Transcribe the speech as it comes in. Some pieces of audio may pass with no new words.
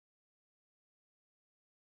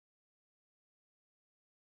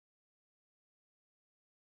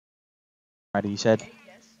Alrighty, you said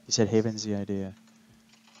Haven's the idea.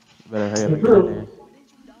 You better hurry up and get in there.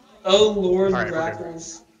 Oh Lord, Alright,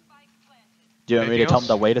 raffles. Do you want me to Anything tell him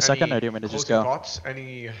to else? wait a second, Any or do you want me to just closing go? thoughts?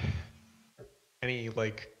 Any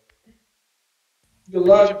like? Good What's your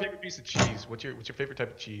luck. favorite piece of cheese? What's your favorite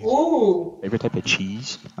type of cheese? Ooh. Favorite type of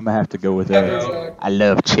cheese? I'm gonna have to go with Pepper jack. I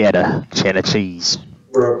love cheddar cheese.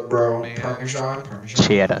 Bro, Man. Parmesan.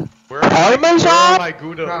 Cheddar. Where are my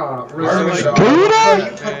Gouda? Nah, Where are my Parmesan.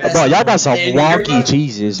 Gouda? man? Bro, y'all got some Hey, wonky you're-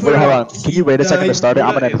 cheeses. Wait, hold on. Can you wait a second to start it?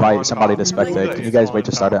 I'm gonna Gouda is invite on somebody to top. spectate. Gouda Can you is guys on wait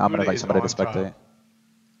to start it? top. I'm gonna Gouda invite is somebody to on top. spectate.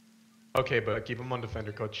 Okay, but keep him on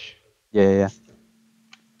defender, coach. Yeah.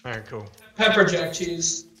 Alright, cool. Pepper jack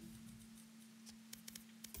cheese.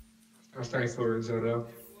 Oh, thanks for risotto.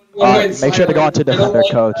 Make sure to go into I don't defender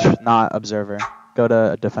like coach, that. not observer. Go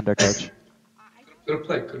to defender coach. Good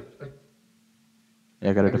play.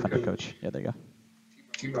 Yeah, go to defender coach. Yeah, there you go.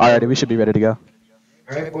 Alright, Alrighty, we should be ready to go.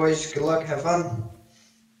 Alright, boys. Good luck. Have fun.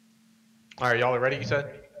 Alright, y'all are ready, you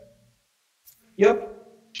said? Yep.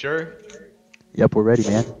 Sure? Yep, we're ready,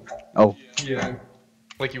 man. Oh, Yeah.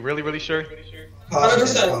 Like, you really sure?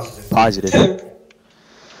 Positive. positive.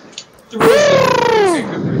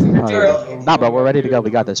 Alright. Nah, bro, we're ready to go.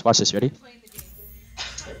 We got this. Watch this. Ready?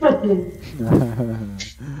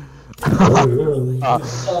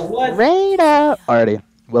 What? Radar. Alrighty.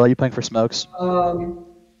 Will, are you playing for smokes?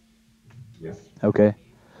 Yeah. Okay.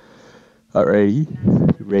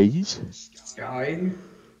 Alrighty. Raise. Sky.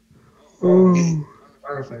 Oh.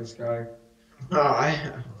 I don't play Sky. No,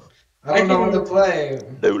 I don't know what to play.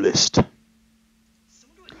 No list.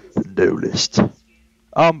 No list.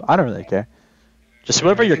 I don't really care. Just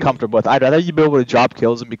whatever you're comfortable with. I'd rather you be able to drop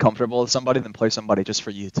kills and be comfortable with somebody than play somebody just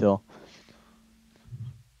for util.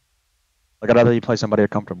 Like, I'd rather you play somebody you're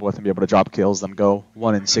comfortable with and be able to drop kills than go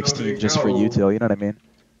 1 in 16 just for util, you know what I mean?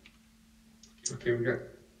 Okay, we got.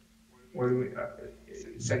 What do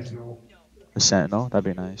we? Sentinel. A Sentinel, that'd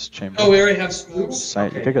be nice. Chamber. Oh, we already have smokes. You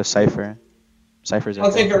could go Cypher. Cypher's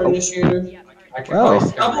I'll take our initiator. I can Well. play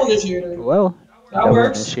Sky. Double initiator. Well, That double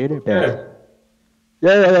works. initiator, bet.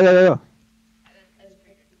 Yeah.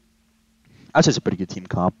 That's just a pretty good team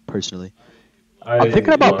comp, personally. I'm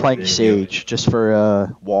thinking about playing Sage just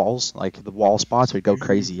for walls, like the wall spots would go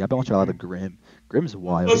crazy. I've been watching a lot of Grim. Grim's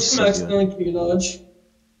wild. What's He's some so excellent key dodge?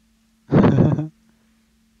 good.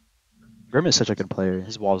 Grim is such a good player.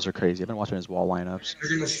 His walls are crazy. I've been watching his wall lineups.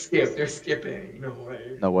 They're gonna skip. They're skipping. No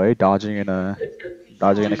way. No way, dodging in a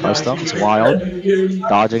custom. It's wild.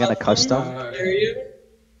 Dodging in a custom.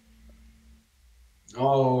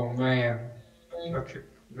 Oh man. Okay.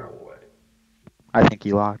 No way. I think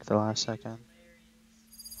he locked the last second.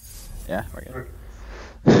 Yeah, we're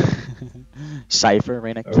good. Cypher,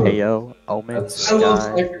 Reina, KO, Omen, I love Sky.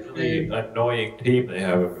 Cypher. Really annoying team they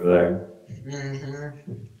have over there.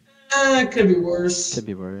 It could be worse. Could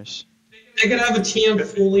be worse. They could have a team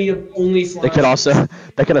fully of only flash. They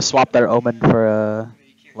could have swapped their Omen for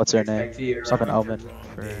what's her name? Swap an Omen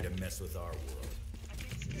for.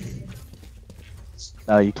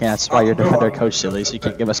 No, you can't. That's why you're defender coach, silly. So you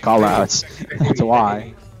can't give us callouts. That's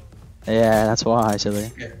why. Yeah, that's why,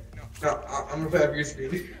 silly. No, I'm gonna have your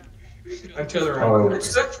speed until they're Oh, on.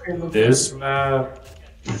 this map.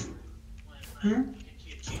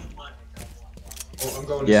 Oh, I'm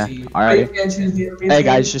going to Yeah. see. Alright. Hey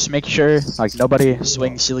guys, just make sure like nobody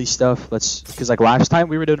swing silly stuff. Because like last time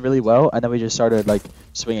we were doing really well, and then we just started like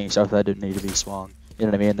swinging stuff that didn't need to be swung. You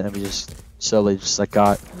know what I mean? And then we just slowly just like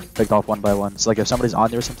got picked off one by one. So like if somebody's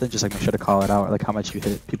on you or something, just like make sure to call it out, like how much you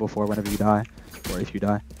hit people for whenever you die, or if you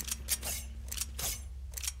die.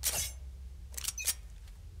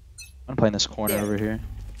 I'm playing this corner over here.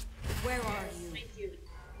 Where are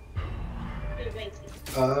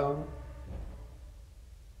you?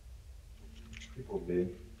 People B.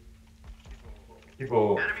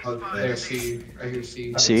 People. There, C. I hear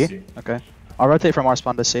C. C? Okay. I'll rotate from our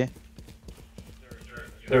spawn to C.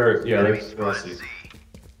 They're still C.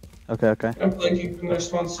 Okay. I'm blanking from their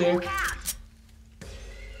response too.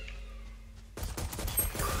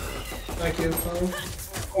 Thank you, Phone.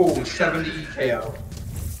 Oh, 70 KO.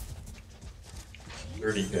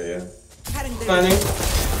 30k, yeah. Planning.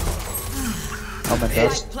 Omen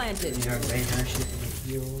does. Planted. You have Vayner shit in the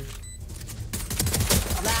field.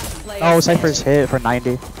 Last player Oh, Cypher's hit for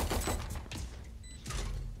 90.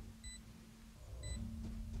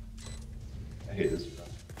 I hate this map.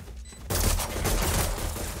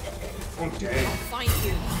 Oh, dang. Find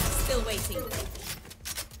you. Still waiting.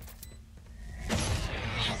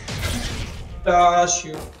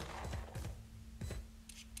 Shoot.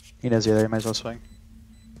 He knows either, he might as well swing.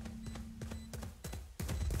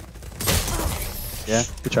 Yeah,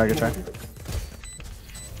 good try.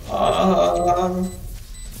 I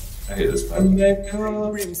hate this map.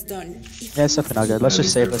 Brimstone. Yeah, it's definitely not good. Let's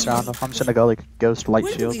just save this round. I'm just gonna go like Ghost Light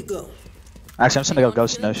Where do Shield. we go? Actually, I'm just gonna go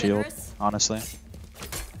Ghost Feeling No Shield. generous? Honestly.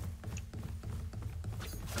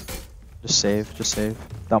 Just save. Just save.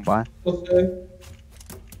 Don't buy. Okay.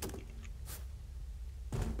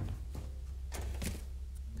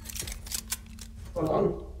 Hold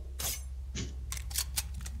on.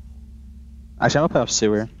 Actually, I'm gonna play off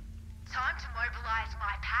Sewer. Time to mobilize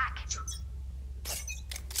my pack.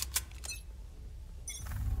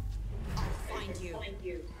 Find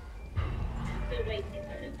you.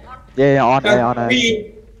 Yeah, on A, Got on A.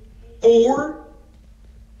 3, 4.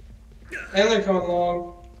 And they're coming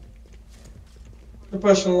along. They're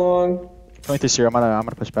pushing along. Going through Sewer. I'm gonna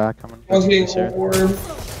push back. I'm gonna One's go getting through Sewer. orb.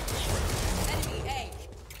 Enemy A.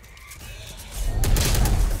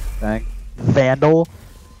 Dang. Vandal.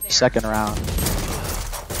 Second round.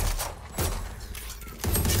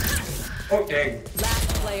 Oh, dang. Last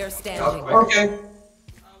player standing. Okay.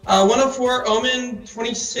 104, Omen,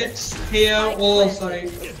 26, KO, all outside.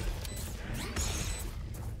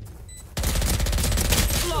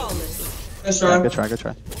 Flawless. Nice Yeah, try. good try, good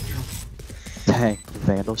try. Dang.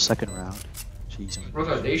 Vandal second round. Jeez. What's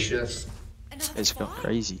audacious? It's going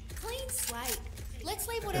crazy. Clean slate. Let's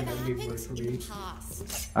leave whatever happens in the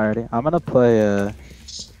past. Alrighty. I'm gonna play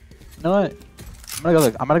you know what?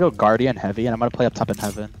 I'm gonna go Guardian heavy and I'm gonna play up top in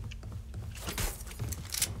heaven.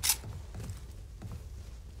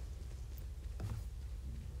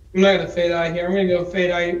 I'm not gonna fade eye here. I'm gonna go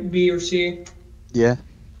fade eye B or C. Yeah.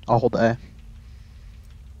 I'll hold A.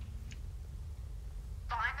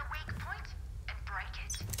 Find the weak point and break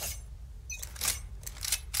it.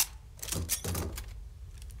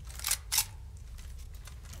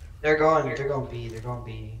 They're going B. They're going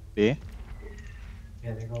B. B.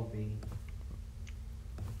 Yeah, they're going B.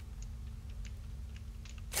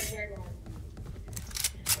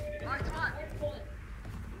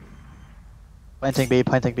 Planting B,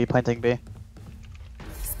 planting B, planting B.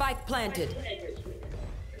 Spike planted.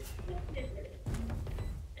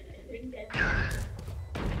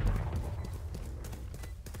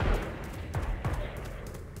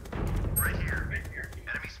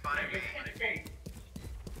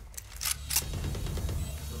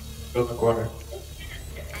 Go in the corner.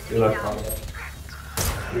 Your left corner.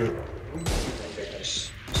 You.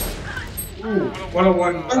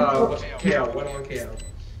 101 KO. 101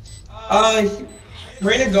 KO.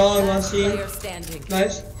 Reyna gone, let's see. Player standing.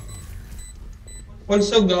 Nice. One's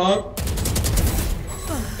still gone.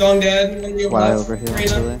 Gone dead. One you Fly left. over here Reyna.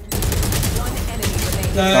 actually. One enemy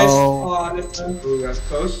remaining. Nice. Oh. Aw, different. Ooh, that's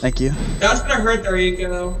close. Thank you. That's gonna hurt their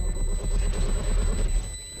eco.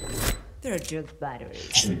 They're just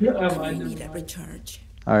batteries. Oh, my Need a recharge.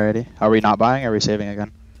 Alrighty. Are we not buying or are we saving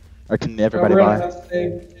again? Or can everybody we're gonna buy? have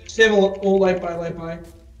to save all light by, light by.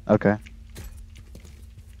 Okay.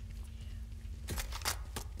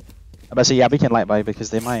 But so yeah, we can light buy because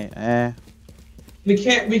they might We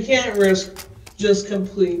can't risk just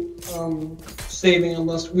complete saving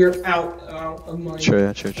unless we're out of money. True.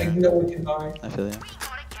 Like no one can buy. I feel you. We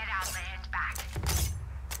gotta get our land back.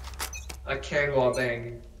 A cannonball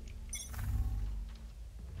thing.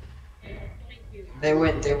 They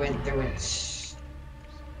went.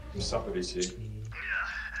 Somebody see.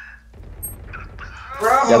 Bro!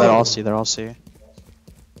 Yeah, they're all C.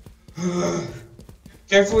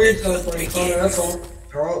 Careful where you're teleporting, Connor, that's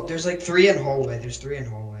all. There's like 3 in hallway. There's 3 in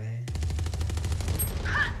hallway.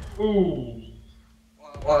 Ooh.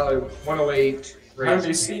 108. How did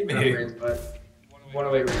they see me? Not raised, but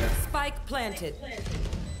 108 right now. Spike planted.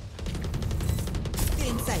 Get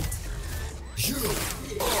in sight.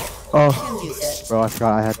 Oh, bro, I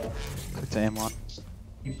forgot I had clicked to aim one.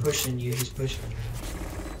 He's pushing you. He's pushing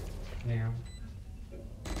you. Yeah.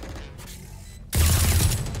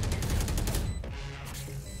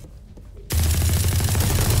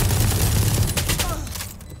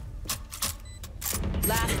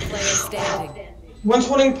 Last player standing.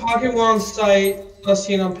 120 pocket, we're on site. Let's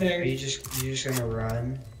see it on Are ping. you just gonna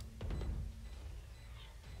run?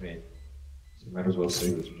 I mean, you might as well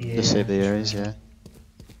save this. Yeah. Just save the areas, yeah.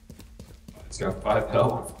 It's got 5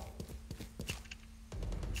 health.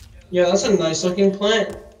 Yeah, that's a nice looking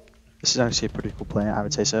plant. This is actually a pretty cool plant, I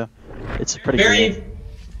would say so. It's pretty Very green.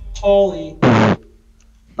 poly.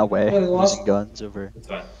 No way. Oh, they lost- Using guns over. It's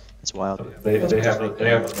fine. It's wild. They have enough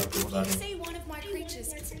good money. See one of my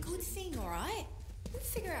creatures, it's a good thing, alright? We'll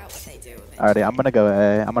figure out what they do with it. Alrighty, I'm gonna go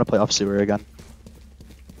A. I'm gonna play off sewer again.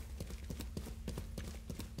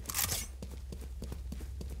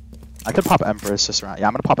 I could pop Empress this round. Yeah,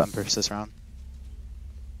 I'm gonna pop Empress this round.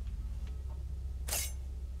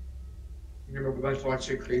 You're You're about to watch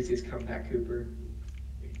the craziest comeback, Cooper.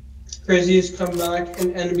 Craziest comeback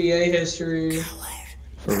in NBA history.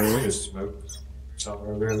 For real. Just smoke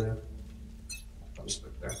somewhere over there. I'll just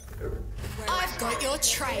smoke there. Whatever. I've got your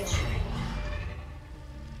trail.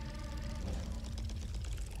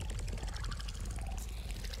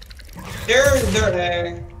 They're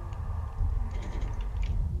A.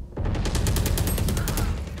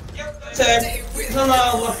 Yep, that's A. It's on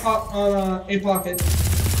left on A pocket.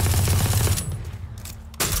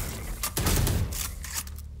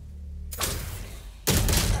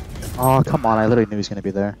 Oh, come on. I literally knew he was going to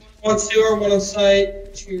be there. One sewer, one on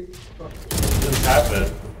site, two. What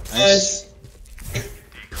happened? Nice.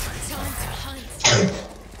 Time to hunt.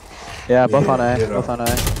 Yeah, both on A. Both on A.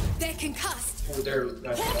 They're concussed. Oh, there.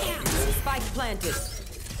 Spike planted.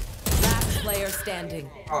 Last player standing.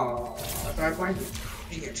 Oh, I might.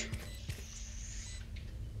 Dang it.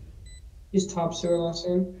 He's top sewer last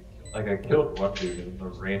game. Like, I killed one dude and the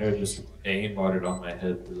Reyna just aimbotted on my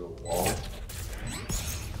head through a wall.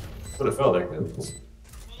 But it felt like it.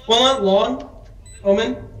 One on long.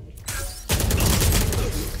 Omen.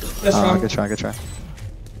 That's Oh, wrong. good try, good try.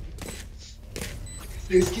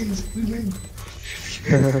 Stay skins, we win.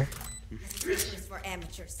 This is for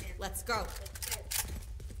amateurs. Let's go.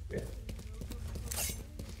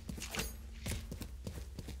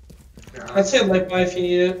 I'd say like buy if you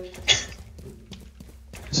need it.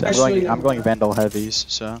 So Actually, I'm going Vandal heavies,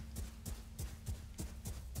 so.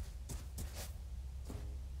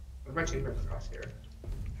 I'm actually going to crosshair.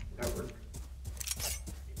 That worked.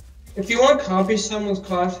 If you want to copy someone's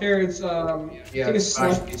crosshair, it's Yeah, I think it's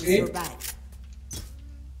slash slash You're G. back.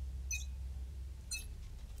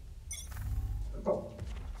 Oh.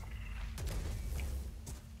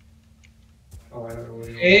 Oh, I don't know where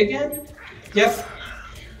you A again? Yep.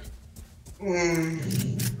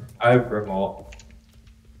 I have Brimall.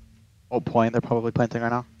 Oh, point. They're probably planting right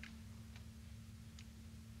now.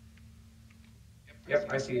 Yep,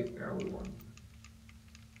 I see it. There, we won.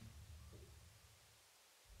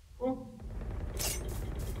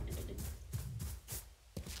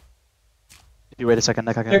 If you wait a second,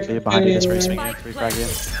 Nick, I can be behind you. This way, swing in. Free frag you.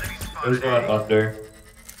 There's one under.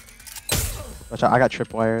 Watch out. I got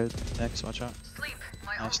tripwired, Nick, so watch out. Sleep.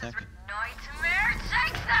 My Nice, Nick. ultimate nightmare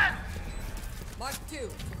takes them. Mark 2.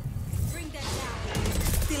 Bring that down.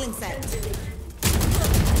 Stealing set.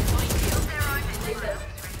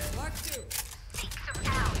 Mark 2.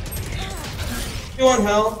 You want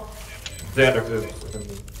help? Xander moves.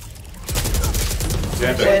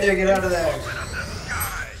 Xander. Xander, get out of there.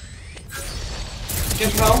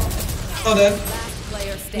 Get help. Oh, dead. Last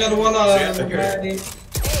player standing. Another one Xander.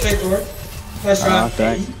 straight door. Nice Ah,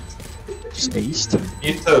 try. dang. Just aced.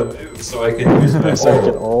 Need to move so I can use my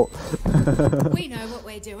Second ult. ult. We know what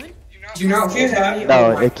we're doing. Do not If you have,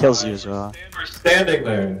 No, it kills you as well. We're standing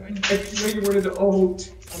there. I know you wanted to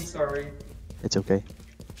ult. I'm sorry. It's okay.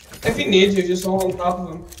 if you need to, just hold on top of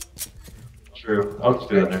him. True. I'll just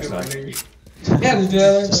do that next time. Yeah, just do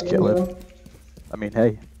that. Just kill it. I mean,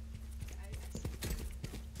 hey.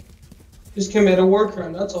 Just commit a war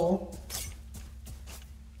crime, that's all.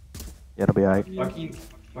 Yeah, it'll be alright. Lucky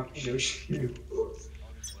no shoot.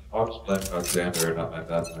 I'll just blame Xander, not my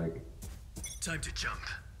bad leg.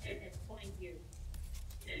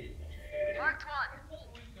 Marked one.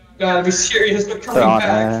 Gotta be serious, they're They're coming on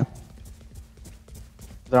back. A.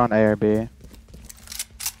 They're on A or B.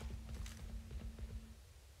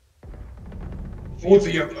 Oh,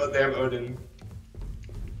 they have Odin.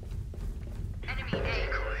 Enemy A.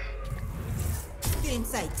 Stealing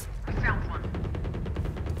sight. I found one.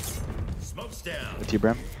 Smoke's down. With you,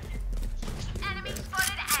 Brim. Enemy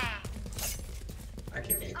spotted A. I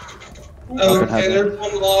can't make it. Oh, Open okay, heaven. they're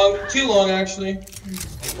one long, too long actually.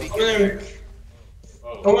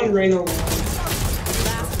 I want Reyna long.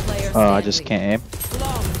 Last player standing. Oh, I just can't aim.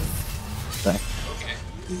 Long. Dang.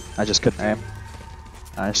 I just couldn't aim.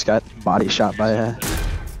 I just got body shot by a.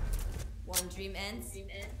 One dream ends,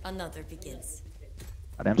 another begins.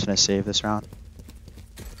 I'm just gonna save this round.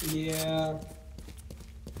 Yeah.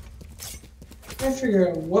 I'm trying to figure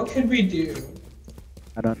out what could we do.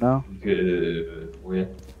 I don't know. Good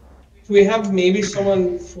win. Do we have maybe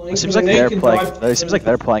someone flank? It seems I like mean, they they're can playing. drive- It seems like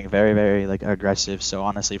they're playing very, very like aggressive. So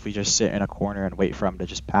honestly, if we just sit in a corner and wait for them to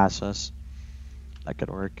just pass us, that could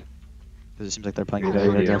work. Because it seems like they're playing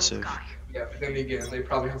very aggressive. Yeah, but then again, they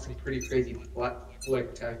probably have some pretty crazy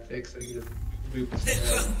flick tactics. So you just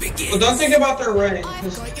boop. Well, don't think about their range. I've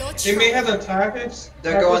 'cause got your They may trail. have the tactics.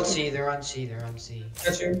 They're going C, they're on C, they're on C.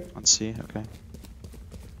 Got you. Let's see. Okay.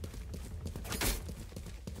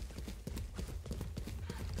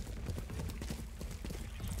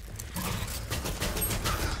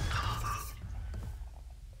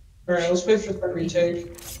 Alright, let's wait for that retake.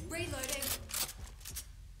 Reloading.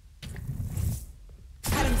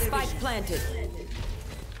 Spike planted.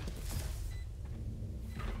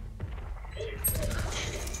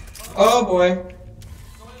 Oh boy.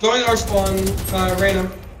 Going our spawn, Reyna.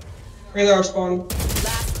 Reyna our spawn.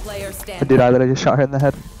 Last player standing. Dude, I literally just shot her in the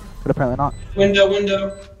head, but apparently not.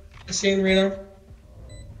 Window. I seen Reyna.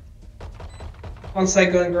 On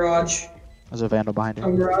site going garage. There's a vandal behind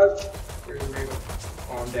On you. garage.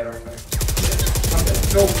 Oh, I'm dead, aren't I? I'm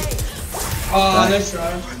dead. Go. Oh, nice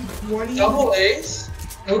try. Double ace?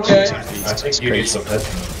 Okay. I think you need some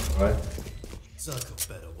headphones, right? Zucker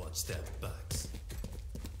better watch their backs.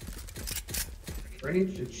 Ready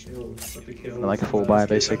to chill with the kills. Like a full buy,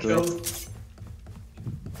 basically.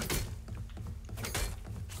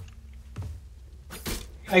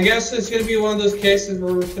 I guess it's gonna be one of those cases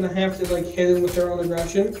where we're gonna have to like hit them with their own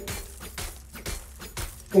aggression.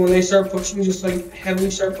 When they start pushing, just like heavily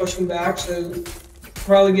start pushing back, so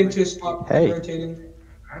probably get to a spot Hey. rotating.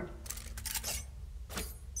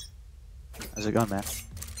 How's it going, man?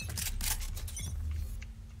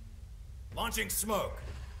 Launching smoke.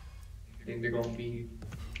 I think they're gonna be.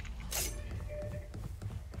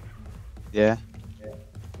 Yeah.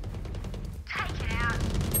 Take it out.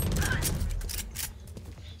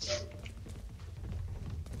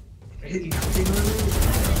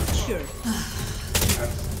 Sure.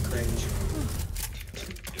 That's cringe.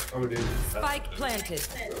 Oh, dude. Spike planted.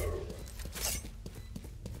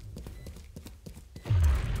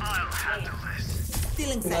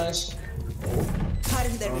 Still inside. Nice.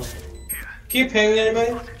 Cutting their vision. Keep pinging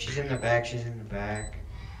anybody. She's in the back, she's in the back.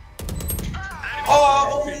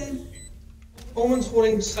 Oh, Omen. Omen's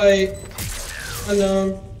holding sight.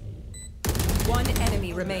 Unknown. One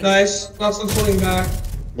enemy remains. Nice. Nelson's holding back.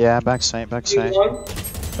 Yeah, backside. One.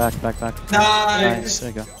 Back. Nice. There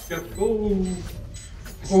you go. Ooh.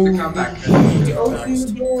 This is the comeback. He opened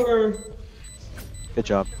the door. Good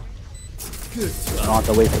job. On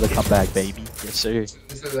the way for the comeback, baby. Yes, sir. This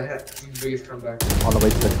is the biggest comeback. On the way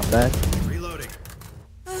for the comeback. Reloading.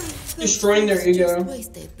 Destroying their ego.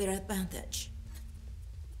 Wasted their advantage.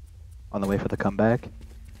 On the way for the comeback.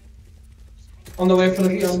 On the way for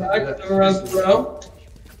the comeback. Around throw.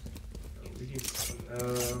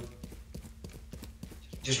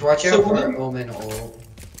 Just watch So out for what- Omen ult.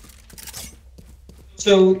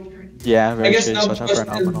 So, Yeah, I very guess true. now the Watch out for an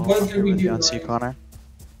question is, open what hole. did we do On C right? Connor.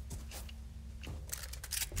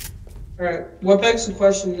 alright. What begs the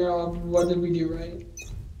question now of what did we do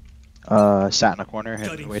right? Sat in a corner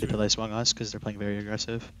and waited till they swung us because they're playing very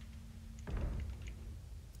aggressive.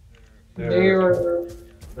 They are.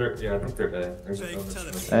 Yeah, I think they're dead. There's Take another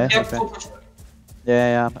teleport. smoke. Eh? Yep, Okay. full push.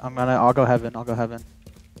 Yeah. I'll go heaven.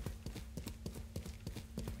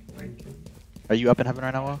 Are you up in heaven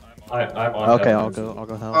right now, Will? I'm on Okay, heaven. I'll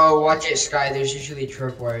go hell. Oh, watch it, Sky. There's usually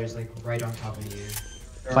tripwires like right on top of you.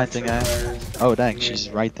 Planting guy. Oh dang, she's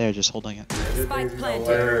right there, just holding it. Spike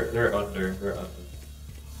planted. They're under.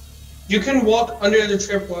 You can walk under the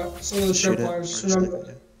tripwire. Some of the Shoot it, or tripwires. just leave Remember.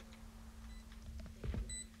 it.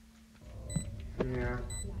 Yeah.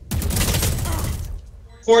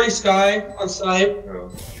 40 Sky on site.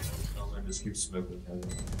 Oh, I'm just keep smoking heaven.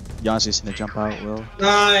 Yanci's gonna jump out, Will.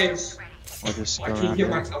 Nice. Or just I go can't around get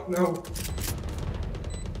here. myself. No.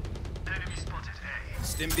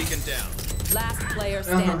 Stim beacon down. Last player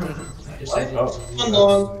standing. Just like Oh. One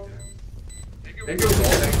long. They go all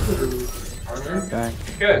back through armor. Okay.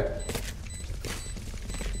 Good.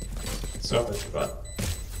 So much fun.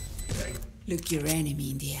 Look your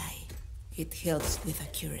enemy in the eye. It helps with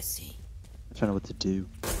accuracy. I don't know what to do.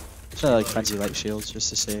 Try like frenzy light shields just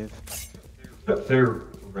to save. Their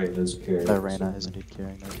Reyna's carrying. That Reyna is indeed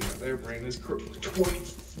carrying that. Their brain is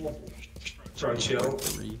 24. Try chill.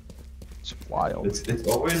 3. It's wild. It's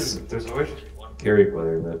always there's always one carry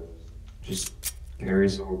player that just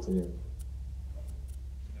carries the whole team.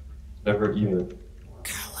 Never even.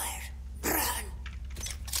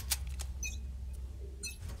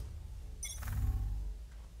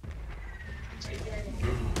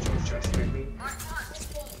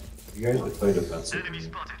 You guys that play defensive.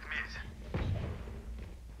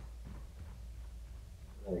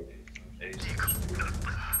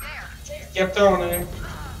 Yep, they're on it.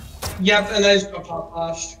 Yep, and I just got pop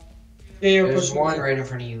flashed. They are there's pushing. one right in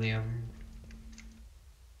front of you, Liam.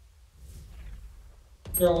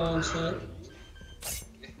 They're all on site.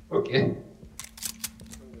 Okay.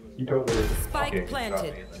 You totally Spike okay, planted.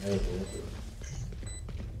 got me in the head,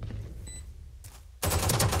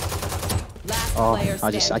 Last Oh, player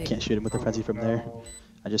I standing. can't shoot him with the frenzy from there.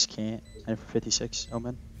 I just can't. And for 56,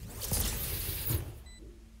 Omen.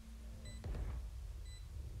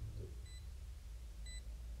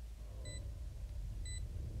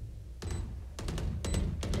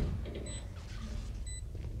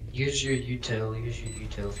 Use your util if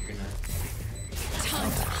you're gonna.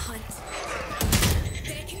 Time to hunt.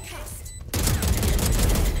 They're concussed.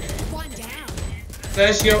 One down.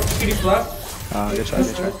 Nice, yo, kitty left. Good try,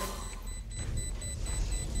 good try.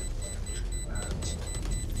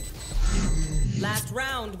 Last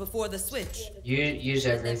round before the switch. Use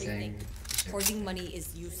everything. Hoarding money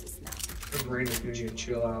is useless now. The brain is gonna get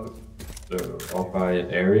chill out. So I'll buy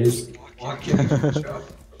an Ares. Walk in and chill.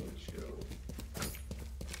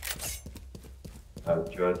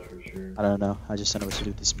 Judge for sure. I don't know. I just don't know what to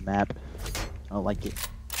do with this map. I don't like it.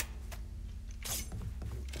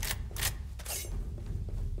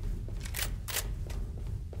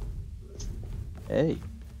 Hey.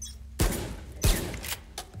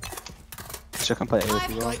 So I can play A if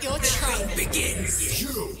you will. Your train begins.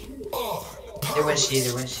 They went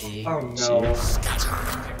C. Oh no.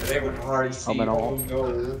 They went hard C. Oh, man, Oh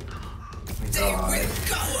no. God.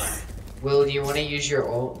 Will, do you want to use your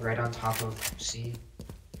ult right on top of C?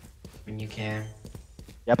 When you can.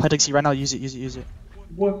 Yeah, planting C right now. Use it.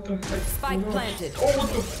 What the heck? Spike planted. Oh,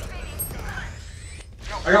 what the?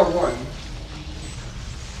 I got one.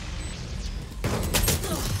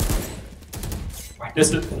 Why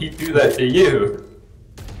doesn't he do that to you?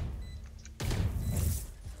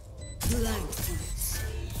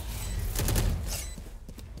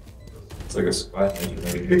 It's like a squad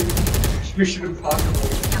measure. Mission impossible.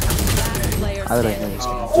 How did I know this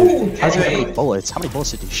game? Dude, how's he have any bullets? How many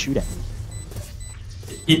bullets did he shoot at me?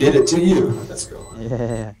 He did it to you. Let's go.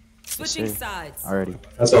 Yeah. Switching sides. Already.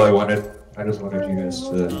 That's all I wanted. I just wanted you guys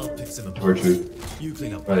to torture.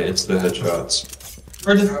 But it's the headshots.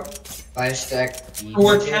 Or just 5 stack B.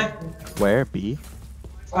 or cat. Where? B?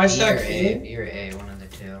 5 B or stack A, A. B or A, one of the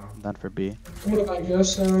two. Not for B. What about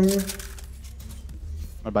Ghost?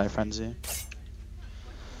 What about Frenzy?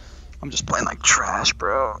 I'm just playing like trash,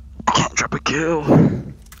 bro. I can't drop a kill.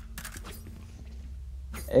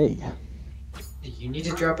 Hey. You need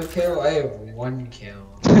to drop a kill? I have 1 kill.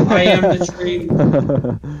 I am the tree.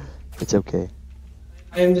 It's okay.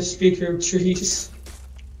 I am the speaker of trees.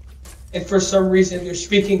 And for some reason, you're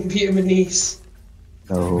speaking Vietnamese.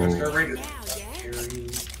 No.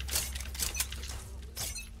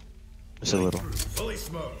 Just a little. Fully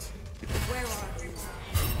smoked. Where are you?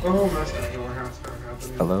 Oh, that's not going to happen.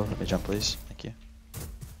 Hello, let me jump, please. Thank you.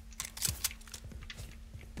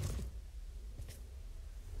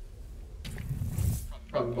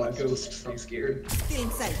 Probably black ghost. I'm scared. Get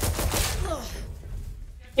inside.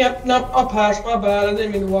 Yep, nope, I'll pass. My bad. I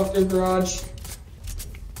didn't mean to walk through the garage.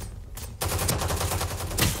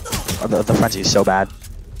 Oh, the frenzy is so bad.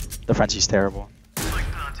 The frenzy is terrible.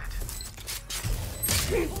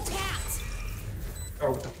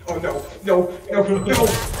 Oh, oh no, no.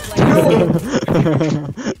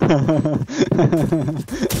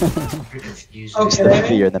 It's the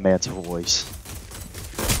fear in the man's voice.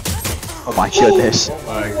 Oh my goodness. Oh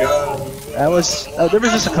my god. That was. There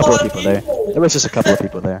was just a couple of people there. There was just a couple of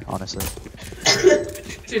people there, honestly.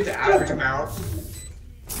 It's the average amount.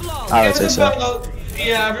 I would say so. About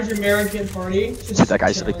the average American party. Dude, that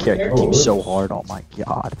guy's gonna carry your team so hard. Oh my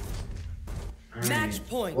god. Match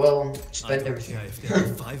point. Well, spend everything. If there are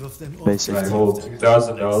 5 of them, Basically. I hold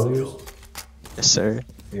 $2,000. Yes, sir.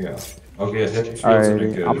 Yeah. I'll get heavy shields Alright, and a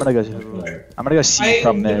good. I'm gonna go C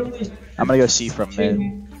from mid. I'm gonna go C from mid.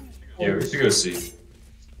 Yeah, we should go C.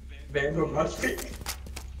 Vandal must be.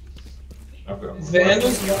 I've got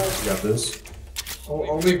Vandals? You got this? Oh,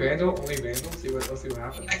 only Vandal? Let's see what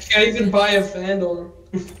happens. I can't even buy a Vandal.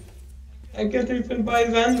 I can't even buy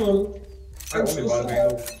Vandal. I only bought a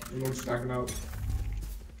Vandal. You know what you're talking about.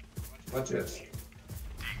 Watch this.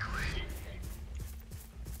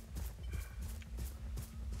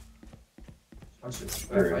 Watch this.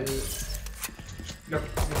 No.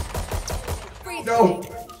 No!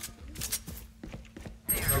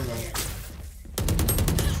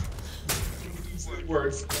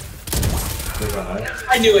 Words.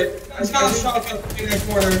 I knew it. I got a shotgun in that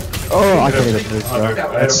corner. Oh, I can't even move, bro.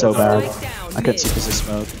 That's so bad. Spike down. I couldn't see because of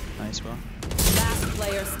smoke. Nice, bro. Last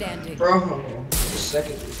player standing. Bro,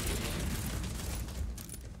 second.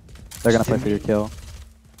 They're gonna play for your kill.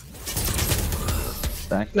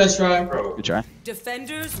 Dang. Let's try. Good try.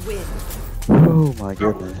 Defenders win. Oh my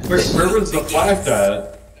goodness. Where was the flash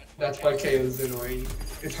at? That's why KO is annoying.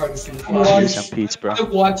 It's hard to see the Give flash. me some Pete's, bro. I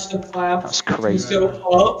watched the clap. That was crazy. Go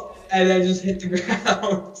up and then just hit the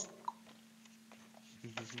ground.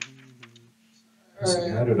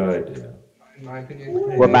 How did I do? In my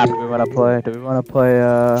opinion. What map do we want to play? Do we want to play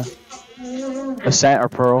Ascent or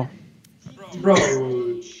Pearl? Bro.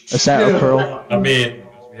 Ascent or Pearl? I mean,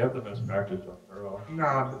 we have the best practice on Pearl.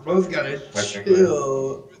 Nah, both gotta Technically.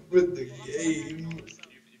 chill with the game.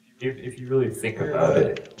 if you really think about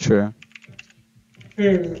it. Sure.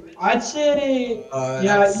 I'd say,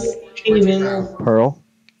 yeah, That's even. Pearl.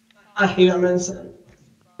 I hate that medicine.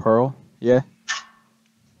 Pearl. Yeah.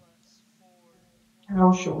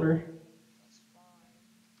 Ow, shoulder.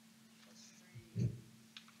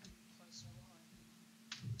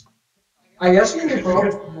 I guess we can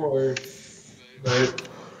Pearl. more. But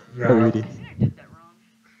yeah, Alrighty.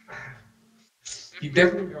 he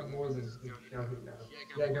definitely got more than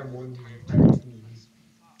yeah, I got more than 19.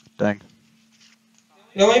 Dang.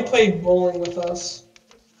 They only played bowling with us.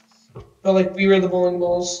 But like we were the bowling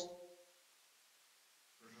balls.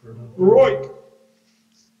 Right.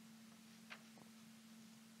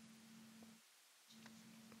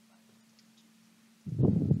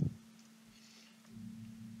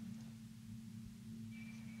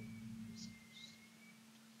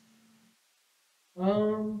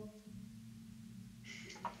 Um.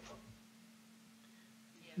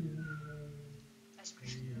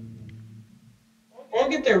 I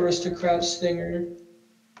want to get the aristocrat stinger.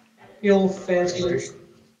 The old fancy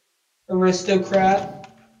aristocrat.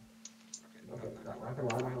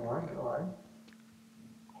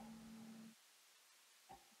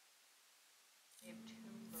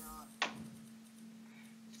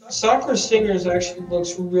 Soccer Stingers actually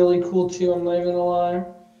looks really cool too, I'm not even gonna lie.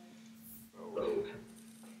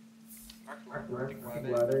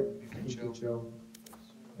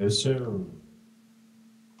 Assume.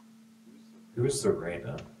 Who's the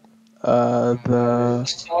Reyna? The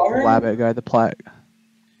Sorry? Labbit guy, the plat.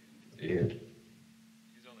 Dude.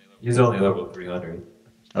 He's only level 300.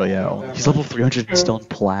 Oh yeah, he's level 300 and still in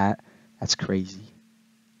plat. That's crazy.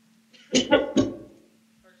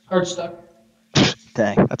 Hard stuck.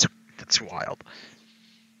 Dang, that's wild.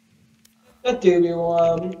 That do be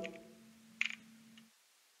wild.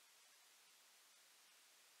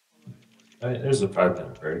 I mean, there's a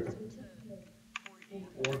 5-minute break.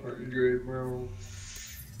 400, bro.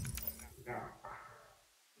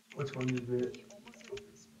 Which one is it?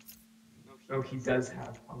 Oh, he does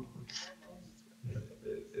have one.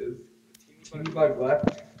 It is. Team bug left.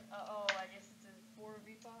 Uh-oh, I guess it's a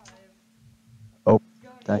 4v5. Oh,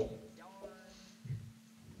 dang.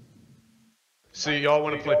 So y'all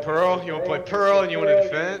want to play Pearl? You want to play Pearl and you want to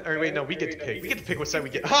defend? Or wait, no, we get to pick. We get to pick what side we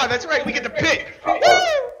get. Ah, that's right, we get to pick! Woo!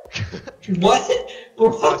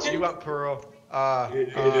 What? So you want Pearl. Ah!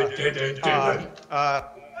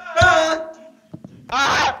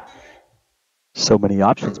 So many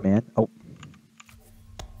options, man. Oh,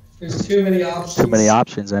 There's too many options. too many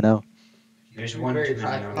options. I know. There's one too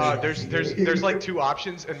many. There's like 2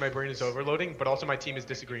 options and my brain is overloading, but also my team is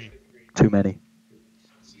disagreeing. Too many.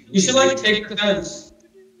 You should like take defense.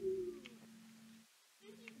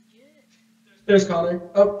 There's Connor.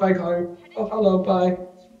 Oh, bye Connor. Oh, hello, bye.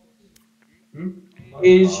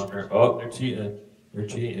 Age. Oh, they're cheating. They're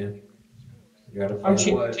cheating. You gotta I'm find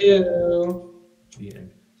cheating what? too.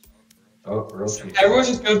 Cheating. Oh, real cheating. Everyone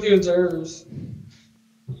just go through observers.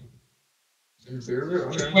 Observer?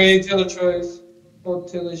 Okay. Wait, the other choice.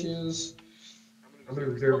 Both till they choose. I'm gonna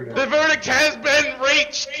observe it. The verdict has been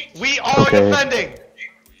reached! We are defending!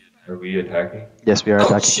 Are we attacking? Yes, we are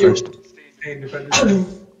attacking first.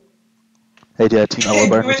 Hey, Team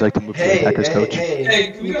Oliver, would you like to move to the Packers coach?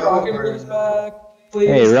 Hey, can we get Rocketverse back, please?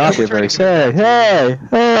 Hey, Rocketverse,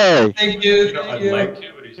 hey! Thank you, thank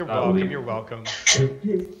you. You're welcome.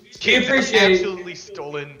 We Kids appreciate absolutely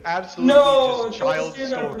stolen. Absolutely No, just child don't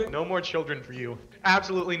stand up. stolen. No more children for you.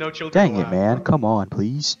 Absolutely no children Dang it, allowed. man. Come on,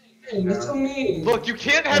 please. Hey, that's so mean. Look, you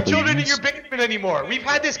can't have children in your basement anymore. We've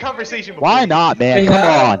had this conversation before. Why not, man? Hey, Come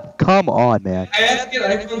how- on. Come on, man. I have to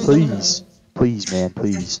get iPhone Please. Please, man,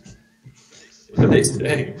 please. What are they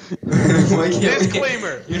saying?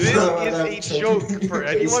 Disclaimer, this is a joke for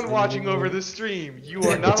anyone watching over the stream. You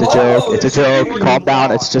are not It's a joke. It's a joke. Calm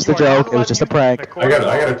down. It's just a joke. It was just a prank. I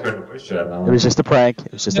gotta turn the voice chat on. It was just a prank.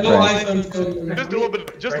 It was just a No prank. iPhone.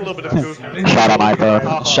 Just a little bit of goofy. Shot on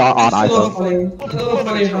iPhone. Shot on A little iPhone. funny. A little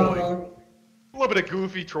funny, huh? A little bit of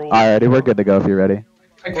goofy trolling. Alrighty, we're good to go if you're ready.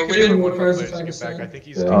 I We're could waiting do for more one cars player if to I get could back. I say. think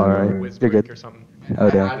he's Yeah. taking Alright, a whiz you're break good. or something. Oh,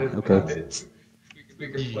 damn. Okay.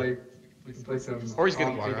 We can play some. Or he's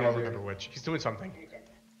getting water. I don't remember which. He's doing something.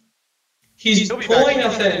 He's He'll be pulling back.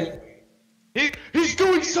 a thing. He's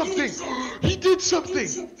doing something. He did something.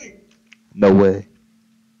 No way.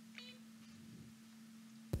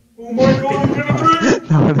 Oh my god, I'm gonna break!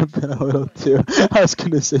 That would have been a little too. I was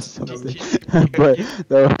gonna say something, but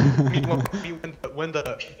no. When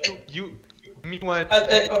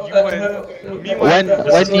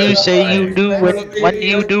you say you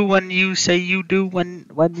do, when you say you do, when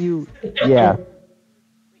you, yeah.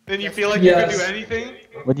 Then you feel like you could do anything?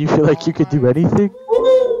 When you feel like you could do anything?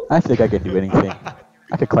 I think I can do anything.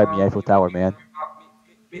 I could climb the Eiffel Tower, man.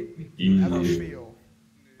 Yeah.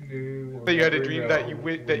 That you had a dream that you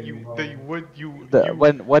would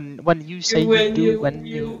When you say you do, when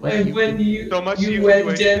you do. so much you you went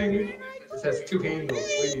would down. It has two handles.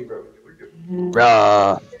 What do you, bro?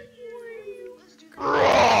 Bruh.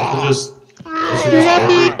 Let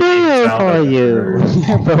me do for you.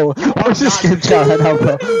 Bro, what's this kid shouting out,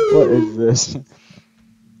 bro? What is this?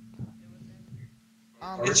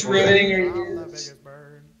 It's ruining your ears.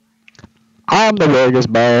 I'm the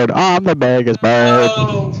biggest bird. I'm the biggest bird.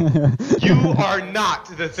 Oh. You are not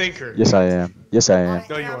the thinker. Yes, I am. Yes, I am.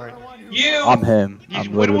 No, you aren't. You. I'm him.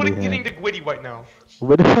 I'm What are literally we getting him. the witty right now?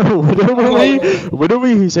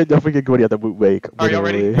 Literally, he said don't forget Goody at the boot wake. Are y'all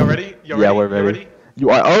ready? Y'all ready? Yeah, we're ready. You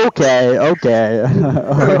are okay. Okay.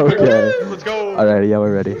 Okay. Let's go. Alright, yeah,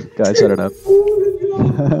 we're ready. Guys, set it up. You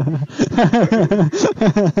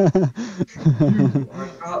are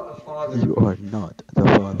not the father. You are not the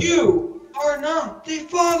father. You are not the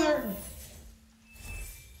father.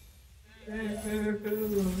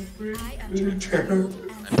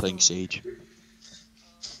 I'm playing Sage.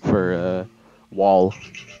 For, Wall.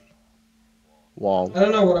 I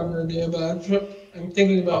don't know what I'm gonna do, but I'm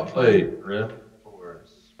thinking I'll about play Rip or.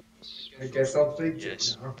 I guess I'll play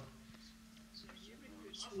Yes. now.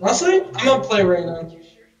 Honestly, I'm gonna play Reyna.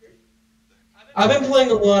 I've been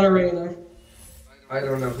playing a lot of Reyna. I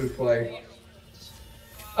don't know who play.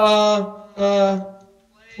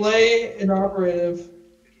 Play an operative.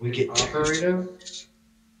 We get Operative?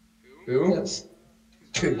 Who? Yes.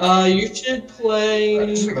 You should play. I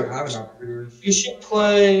just think I have an operator. You should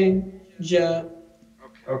play Jet.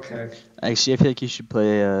 Okay. Actually, I feel like you should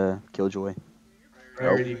play, Killjoy. I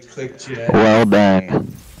already clicked Jet. Well,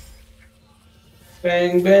 bang.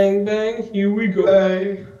 Bang, bang, bang. Here we go.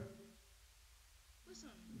 Hey.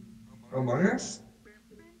 Among Us?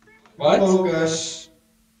 What? Oh gosh.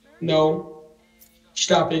 No.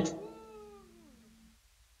 Stop it.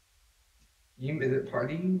 Is it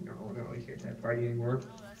party? No, you can't have party anymore.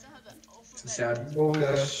 It's a sad. Oh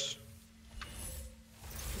gosh.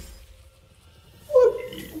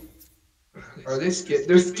 Are they skip?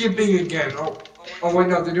 They're skipping again. Oh wait,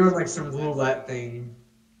 no, they're doing like some roulette thing.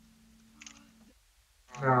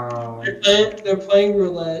 No. They're playing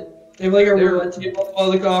roulette. They have like a roulette table, all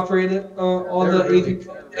like operated, all They're the really- agent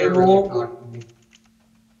they're really table. talking to me.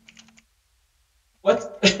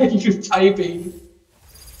 What? You're typing.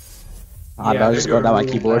 I'm Yeah, just they're going down my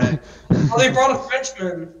doing keyboard. roulette. Oh, they brought a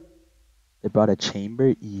Frenchman. They brought a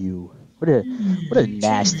chamber? Ew. What a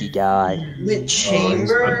nasty guy. The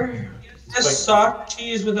chamber? Just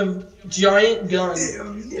Socrates with a giant gun.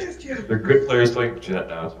 They're good players playing Jet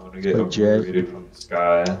now, so I'm gonna get Play Jet. overrated from the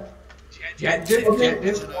sky. Jet diff? Jet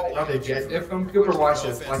diff? Not a jet diff from Cooper. Watch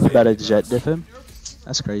this. Watch You it. better jet diff him?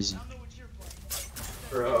 That's crazy.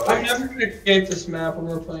 Bro. I'm never gonna escape this map when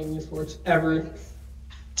we're playing esports ever.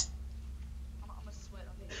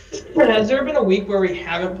 Has there been a week where we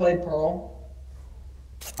haven't played Pearl?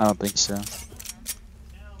 I don't think so.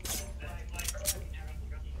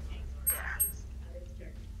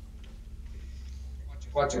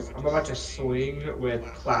 Watch this. I'm about to swing with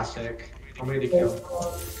classic. I'm gonna get a kill.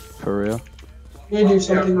 For real? I'm gonna do Yeah,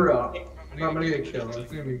 something. for real. I'm not gonna get a kill. I'm gonna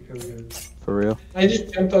get a kill again. For real? I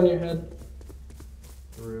just jumped on your head.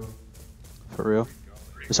 For real. For real?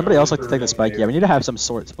 Would somebody else like to take the spike? Yeah, we need to have some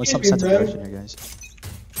sort, some sense of direction here, guys.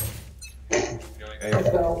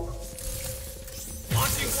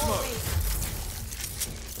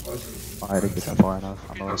 Oh, I didn't get that far enough.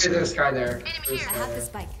 I'm Okay, there's a guy there. There's a I guy have the there.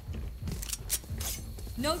 spike.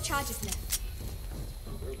 No charges left.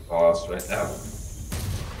 Boss right now.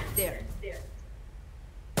 There.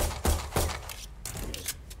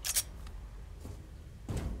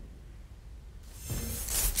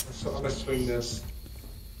 So I'm gonna swing this.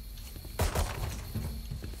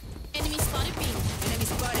 Enemy spotted B. Enemy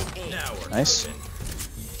spotted A. Nice.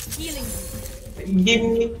 Healing. Give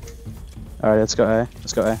me. Alright, let's go A.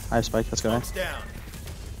 Let's go A. I have spike, let's go A.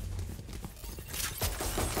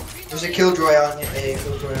 There's a killjoy on you. Hey,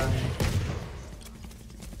 killjoy on you.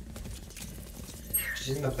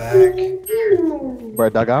 She's in the back. We're a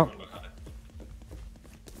dugout.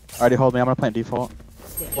 Alrighty, hold me. I'm gonna plant default.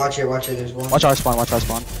 Watch it, there's one. Watch our spawn, watch our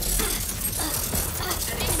spawn.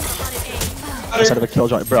 Instead of a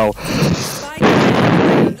killjoy, bro.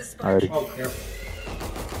 Alrighty. Oh, yeah.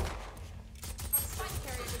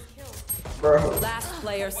 Bro. Last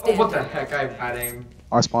player Oh, standing. what the heck? I've had aim.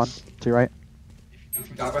 Our spawn, to your right. If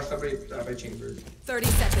you die by somebody, die by chamber. 30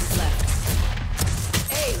 seconds left.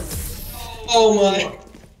 Oh my.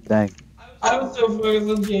 Dang. I was so focused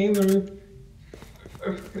on gamer.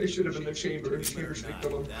 They should have been the chamber. Chamber should have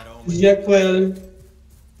killed him. Jet player.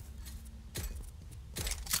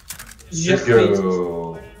 Just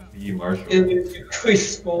go be Marshall.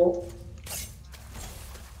 Quiz ball.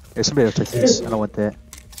 Hey, somebody else take this. I don't want that.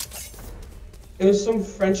 It was some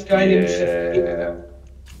French guy named Jacques.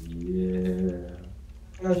 Yeah.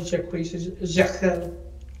 Now to check quiz. Jacques.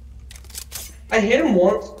 I hit him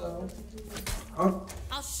once though. Huh?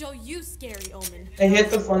 I'll show you, scary omen. I hit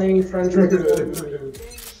the funny French word.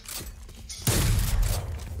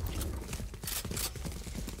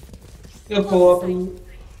 He'll pull up and.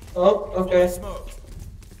 Oh, okay.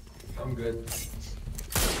 I'm good.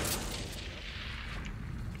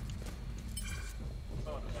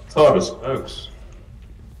 That's a lot of smokes.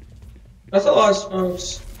 That's a lot of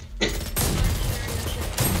smokes.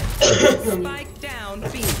 Spike down,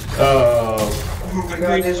 B. Oh. Oh my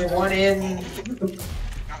god, there's one in.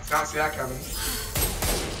 Not see that coming.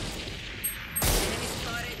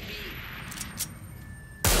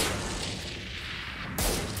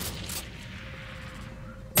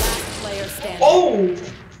 Last player standing. Oh!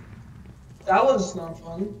 That was not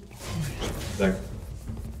fun. There.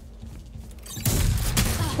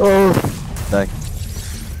 Oh! Dang.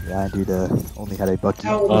 Yeah, indeed, only had a bucky.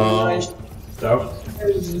 That was nice. That was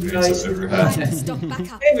Nice. I've ever had.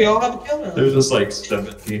 Hey, we all have a kill now. There's just like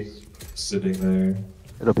 70 sitting there.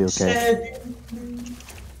 It'll be okay.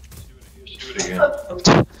 Shoot it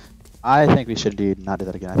again. I think we should indeed not do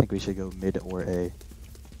that again. I think we should go mid or A.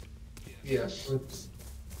 Yes.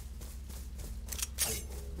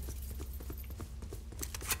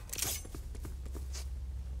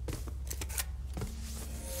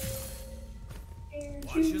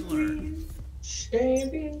 Watch and learn.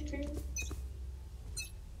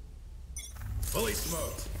 Fully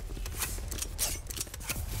smoked.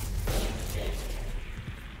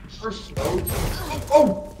 First smoke.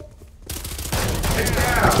 Oh!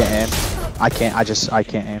 I can't aim. I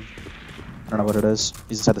can't aim. I don't know what it is.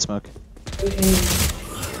 He's inside the smoke.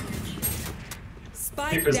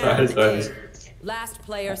 Spike Nice, down. nice. Last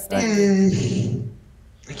player standing.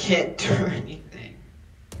 I can't do anything.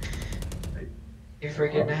 You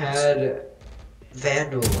freaking had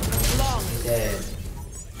Vandal and I was dead.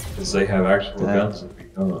 Because they have actual guns that we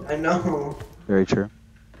don't. I know. Very true.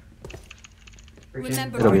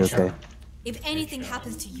 Remember, It'll be Rachel, okay. if anything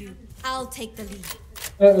happens to you, I'll take the lead.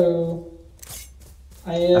 Uh-oh.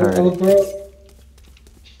 I'm a bro.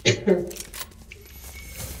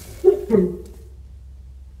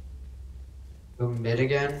 Go mid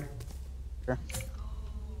again? Sure.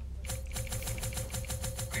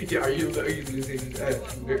 Yeah, are you losing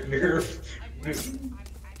nerf?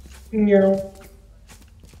 No.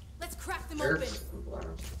 Let's crack them open.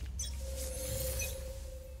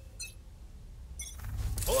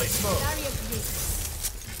 Fully smoked. Barrier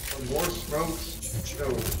created. More smokes. No.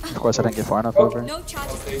 Of course, I didn't get far enough over. No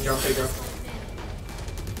charges. Okay, jump, take jump.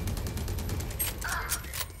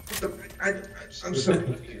 I'm so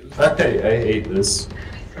confused. I hate this.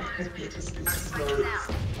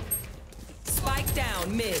 Spike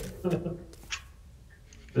down mid.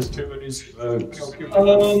 There's too many smokes.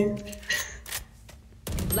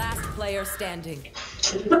 Last player standing.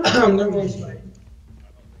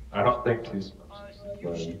 I don't think two smokes.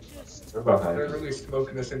 But they're behind. They're really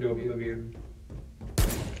smoking us into oblivion.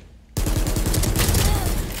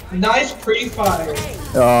 Nice pre-fire.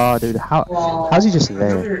 Oh, dude, how's he just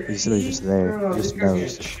there? He's literally just there. He just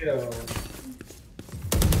knows.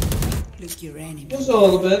 Look your enemy. Just a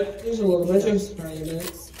little bit. Just a little bit. Just a tiny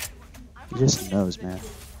bit. He just knows, man.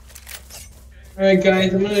 Alright,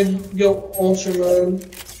 guys, I'm gonna go ultra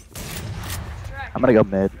mode. I'm gonna go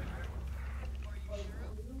mid.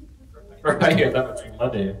 Right, yeah, that much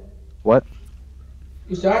money. What?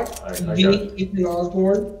 Is that I the got Ethan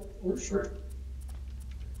Osborne? Oh, sure.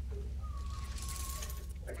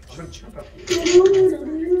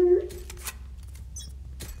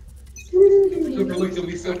 Look, you'll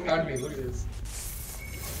be so proud of me. Look at this.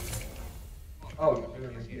 Oh, no,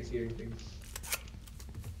 I can't see anything.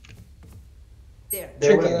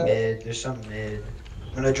 There went mid. There's some mid.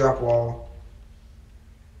 I'm gonna drop wall.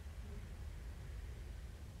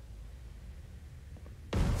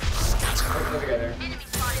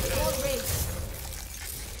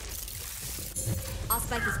 Our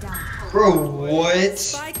spike is down. Bro, what?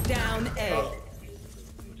 Spike down A.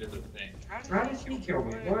 How did he kill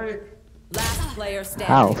me? What? Last player standing.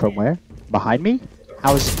 How? From where? Behind me?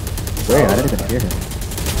 How is? Where? I didn't even hear him.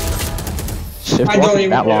 Shift walking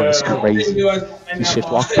that long is crazy. He shift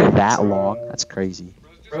walked that long? That's crazy.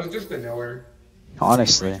 Bro, it's just been nowhere.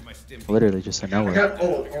 Honestly, literally just a I nowhere. got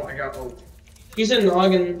ult. Oh, I got ult. He's a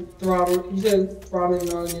noggin throbber. He's a throbbing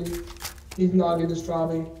noggin. He's not good at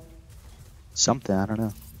dropping. Something, I don't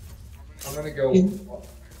know. I'm gonna go.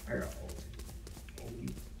 I got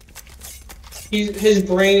His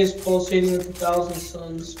brain is pulsating with 1,000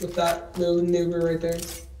 suns with that little maneuver right there.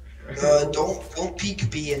 Don't peek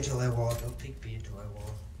B until I wall. Don't peek B until I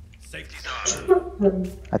wall. Safety's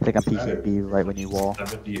I think I'm peeking B right when you wall.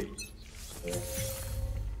 70.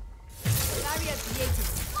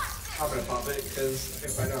 I'm gonna pop it because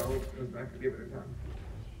if I don't, it goes back and give it a time.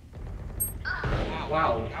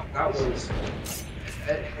 Wow, that was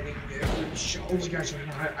heading different shot. Oh my gosh,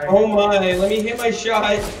 Oh my, let me hit my shot.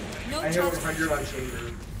 I hit 100 on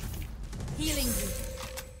chamber. Healing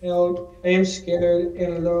you. No, I am scared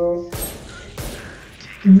and low.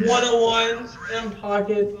 101 in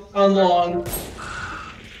pocket on long.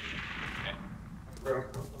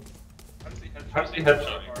 How does he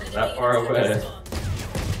headshot that far away?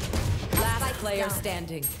 Last player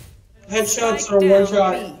standing. Headshots are one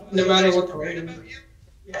shot, no matter what the rating.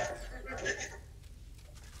 Get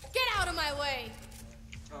out of my way.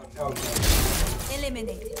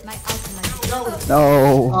 Eliminate my ultimate.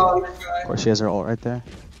 No! Oh, Of course, she has her ult right there.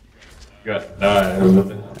 Got died.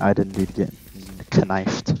 I didn't need to get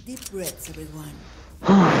knifed. Deep breaths, everyone.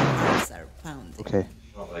 Hearts are pounding. Okay.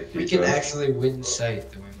 We can actually win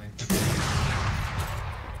sight. Then we might.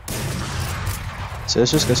 So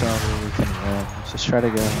let's just go somewhere where we can win. Let's just try to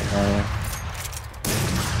go.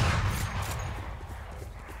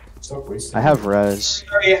 Stop wasting. I have res.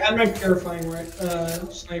 Sorry, I had my purifying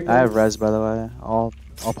sniper. I have res, by the way. I'll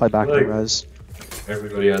play back to Like- res.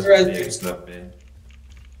 Everybody has Red. the stuff, man.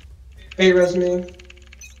 Hey, resume.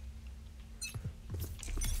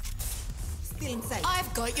 Still inside.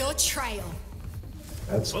 I've got your trail.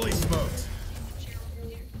 That's fully smoked.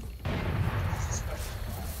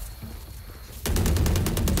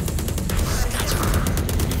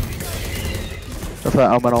 Go for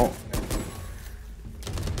that Omen ult.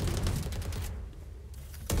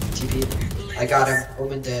 TP. I got him.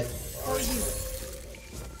 Omen dead. For you.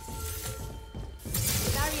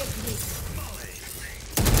 Barrier created.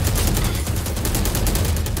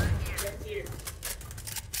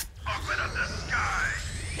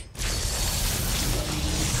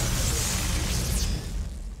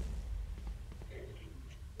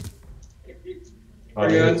 I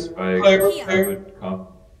Good. guess Player, I player. would come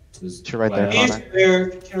to You're right there, He's Connor. there.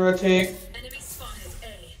 Can rotate.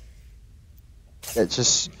 Yeah,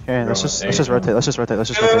 just here. Let's just A. rotate. Let's just rotate. Let's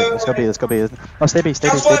just rotate. Let's go B. Let's go B. Oh, stay B. Stay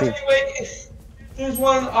B. That's Stay what. B. Wait. There's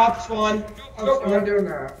one ops one. Oh, I'm not doing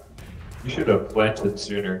that. You should have planted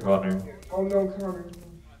sooner, Connor. Oh no, Connor.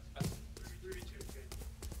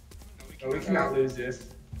 No, we cannot lose this.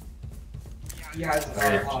 He has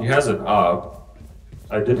She has an op.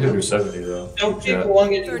 I did hit her 70 though. Don't Yeah. take long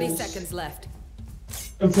 30 intervals. seconds left.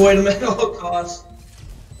 Avoid them at all costs.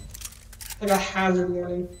 Like a hazard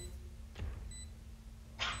warning.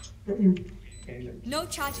 No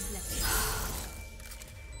charges left.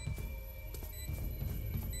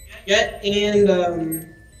 Get and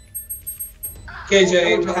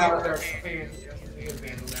KJ power.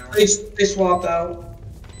 They swapped out.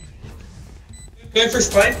 Good for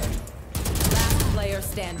spike. Last player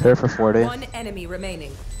standing. Clear for 40. One enemy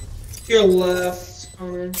remaining. To your left,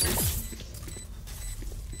 Connor.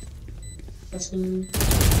 That's him.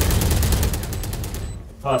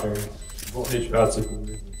 Connor, won't hit shots if you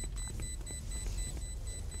lose.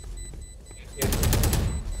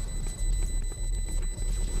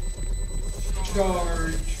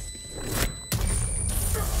 Charge.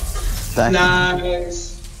 Thank you.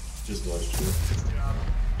 Nice. Just watch you.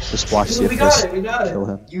 Just watch see We if got this it. We got kill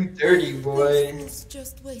it. him. You dirty boy. It's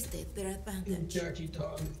just wasted their advantage. Dirty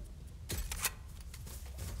dog.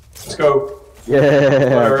 Let's go. Yeah,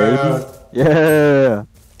 baby. Yeah.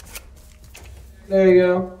 There you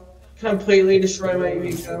go. Completely destroy my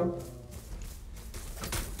Eco.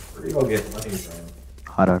 Where do you all get money from?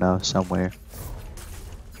 I don't know. Somewhere.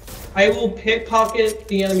 I will pickpocket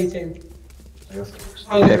the enemy team. I guess.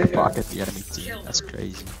 Oh, there we go. Pickpocket the enemy team. That's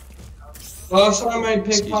crazy. Last time I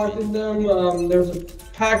pickpocketed them, there was a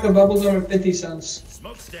pack of bubblegum at 50 cents.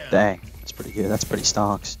 Smoke's down. Dang. That's pretty good. That's pretty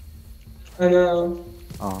stocks. I know.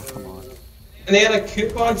 Oh, come on. And they had a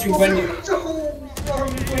coupon to Wendy's. No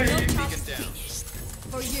charges down.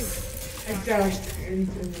 for you. I dashed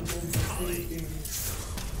anything.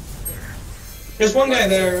 There's one guy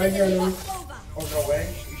there, right here. Over. Oh no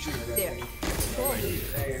way. You should have There.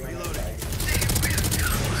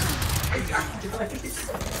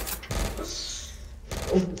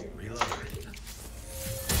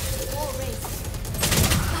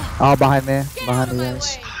 Oh, behind me. Get Behind out of me, my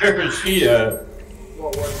guys. way. Where is she at?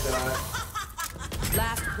 What was that?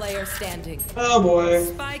 Last player standing. Oh boy.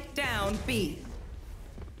 Spike down B.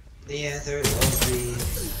 Yeah, there's all three.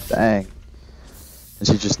 Dang. And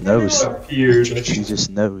she just knows. Here. She just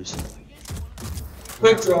knows.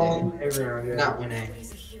 Quick draw. Not winning.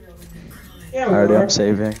 Yeah, we Alrighty, are. I'm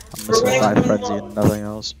saving. I'm missing my frenzy and nothing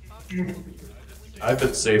else. I've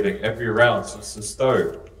been saving every round since the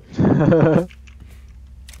start. It'll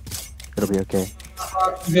be okay.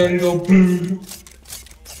 Then go boom.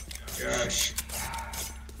 Gosh.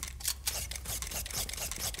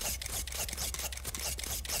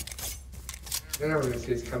 They're never gonna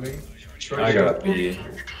see it's coming. I got B.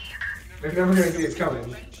 They're never gonna see it's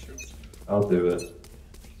coming. I'll do it.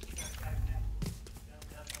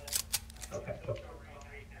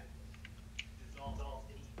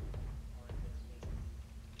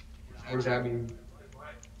 What does that mean?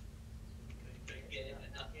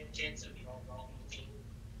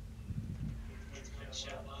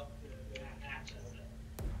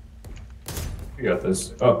 We got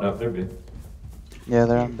this. Oh, no, they're B. Yeah,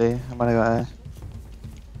 they're on B. I'm gonna go A.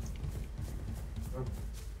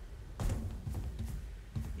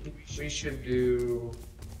 We should do.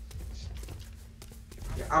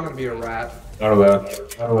 Yeah, I'm gonna be a rat. Not allowed.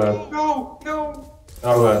 Not allowed. No, no.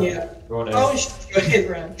 Not allowed. Yeah. Going in. Oh shit,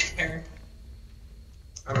 right there.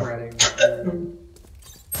 I'm ratting.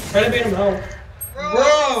 Try to beat him out.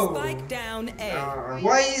 Bro! Spike down A.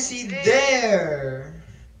 Why is he there?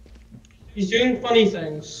 He's doing funny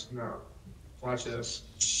things. No. Watch this.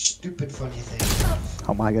 Stupid funny thing.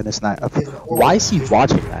 Oh my goodness, not. Why is he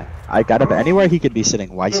watching that? I got him anywhere he could be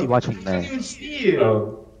sitting. Why is he watching I there? can't even see it.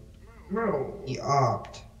 Oh, No. He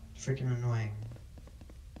opt. Freaking annoying.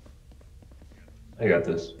 I got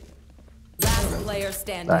this. Last player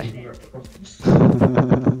standing.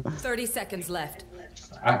 Dang. 30 seconds left.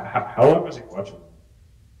 How long was he watching?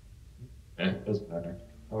 Doesn't matter.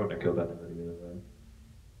 I wouldn't have killed anybody either way.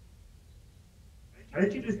 How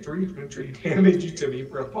did you do 300 damage to me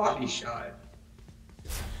for a body shot?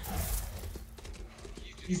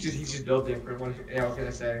 He's just built different. Yeah, what can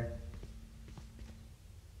I say?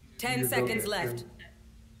 10 seconds left.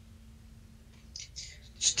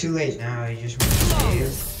 It's too late now. You just want to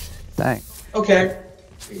save. Dang. Okay.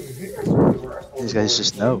 These guys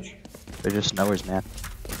just know. They're just knowers, man.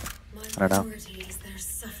 I don't know.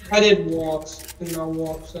 I did walks, and no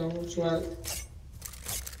walk, so it's right.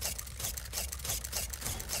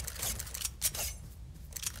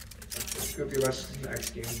 This could be less than the X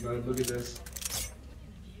Games, but look at this.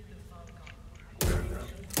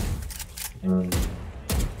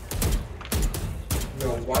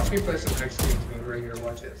 No, watch me play some X Games mode right here.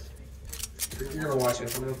 Watch this. You're gonna watch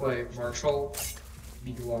this. I'm gonna play Marshall.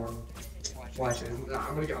 Be long. Watch it.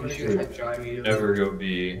 I'm gonna get a type shot immediately. Never go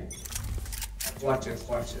B. Watch this.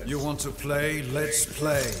 Watch this. You want to play? Let's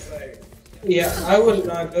play. Yeah, I would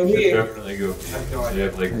not go Should here. definitely go B. I have no They idea.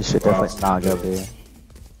 have like You should definitely not go B.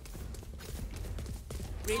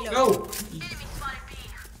 No!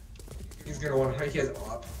 He's gonna want. He has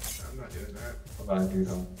op. I'm not doing that. Come on, dude.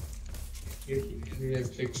 He has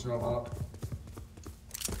fictional op.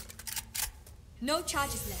 No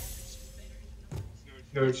charges left.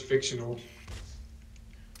 No, it's fictional.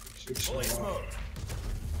 Fictional op.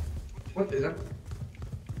 What is that?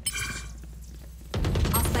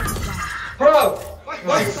 I'll spike you down. Bro!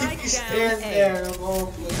 Why did you stand there of all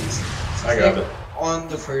places? I got it. On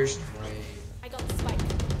the first right. I got the spike.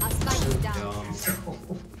 I'll spike you down.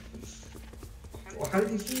 Well, how did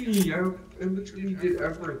he see me? I literally did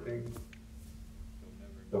everything.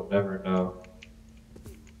 They'll never know.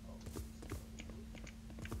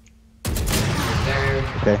 Damn.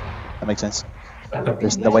 Okay, that makes sense.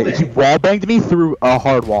 There's no way. He wall banged me through a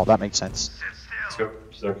hard wall. That makes sense. Let's go.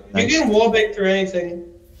 Sir. You Nice. can wallbang through anything.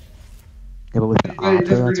 Yeah, but with an op,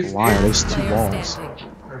 that's a liar. There's two Player walls.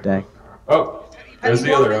 standing. Dang, Oh, there's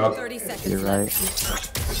the other op. 30 seconds you're left.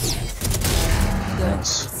 right.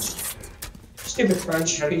 Nice. Stupid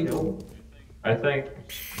French people. I think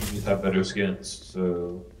you just have better skins,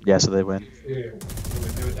 so Yeah, so they win. Yeah.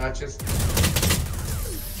 That just.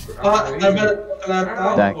 I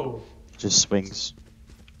bet. Dang. Just swings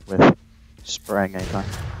with spraying anytime.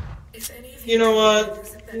 You know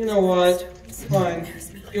what? You know what? Fine.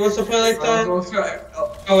 You want to play like that?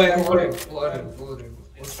 Oh wait, I'm broke. Blood.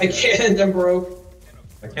 I can't. I'm broke.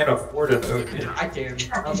 I can't afford an Odin. I can.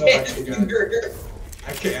 I'm not actually good.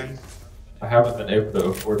 I can. I haven't been able to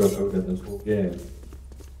afford an Odin this whole game.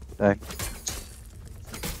 Dang.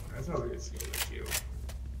 That's not a good skill with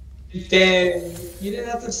you. Dang. You didn't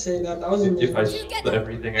have to say that. That was If I amazing. sold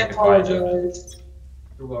everything I I could find, apologize.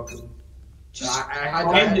 You're welcome. Just I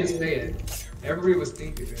had to say it. Everybody was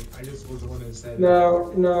thinking it. I just was the one who said it.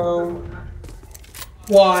 No.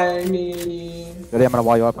 Why me? Ready? I'm gonna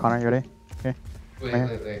wall you up, Connor. You ready? Okay. Wait.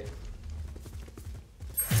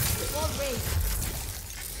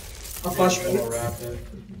 I'm flashing. Double rapid.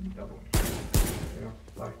 Double. Yeah,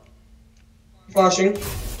 like. Flashing.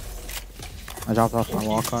 I dropped off my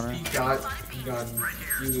wall, Connor. He got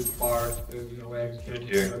you was far. There's no way I can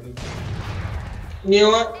kill him. You know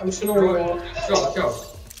what? I'm just gonna roll. Go.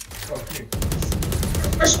 Come here.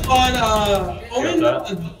 First on, Omen,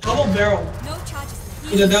 a double barrel. No charges.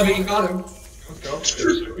 With a W, you got him. Let's go.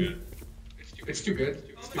 It's too good.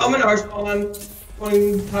 Omen R spawn,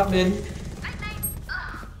 one top mid.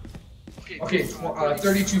 Okay,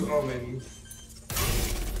 32 Omen.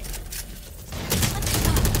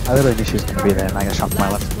 I literally knew she was gonna be there, and I got shot from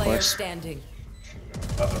my left, of Player course. standing.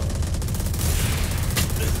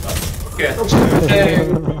 Okay. Go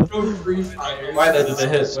free fire. Why that didn't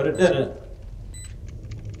hit, but it didn't.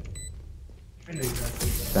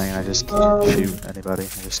 Dang, I just can't shoot anybody.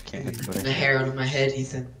 I just can't hit The anybody. hair out of my head,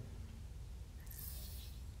 Ethan.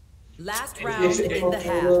 Last round in the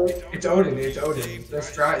half. It's Odin. The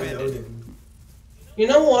strat is Odin. You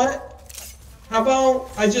know what? How about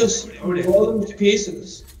I just roll them to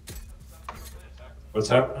pieces? What's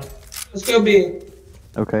happening? Let's go B.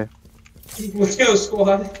 Okay. Let's go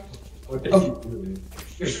squad. What did you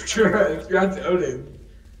do? Strat's Odin.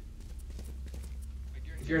 I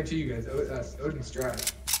guarantee you guys, Odin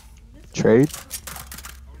strat. Trade?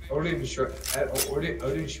 Odin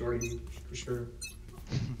shorty, for sure.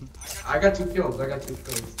 I got 2 kills. That's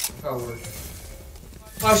how it works.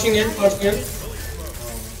 Flashing in.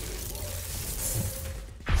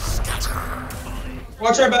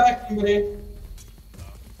 Watch our back, somebody.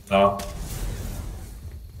 No.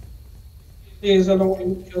 Please, I don't want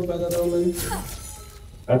you killed by that Omen.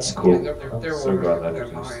 That's cool. They're I'm so glad that they're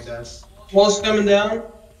exists. behind us. Wall's coming down.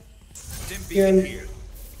 Again.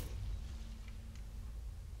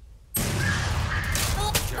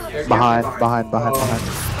 Behind. Spike down.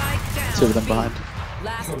 2 of them behind.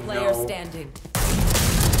 Last player standing.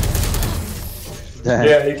 Dang.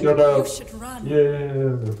 Yeah, he killed You out. should run.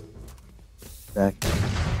 Yeah. Dang.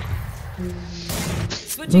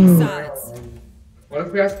 Switching sides. What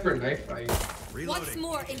if we ask for a knife fight? Once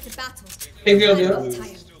more into battle. Big deal, I'm dude. not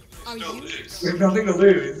tired. Are you? We have nothing to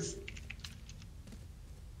lose.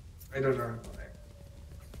 I don't know.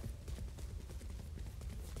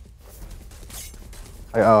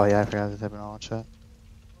 Oh yeah, I forgot to type in all chat.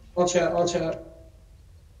 I'll chat.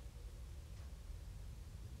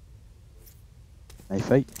 Nice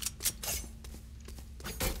fight.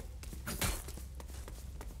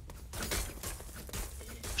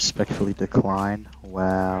 Respectfully decline.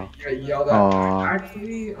 Wow. You got yelled at. Aw.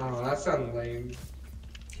 Actually, that sounds lame.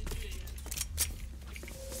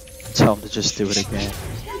 Tell him to just do it again.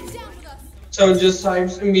 So just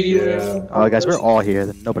types immediately. Yeah. Oh guys, we're all here.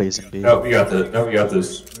 Then nobody's in B. No, we got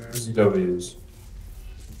this. Easy W's.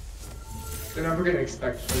 They're never gonna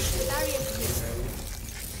expect this.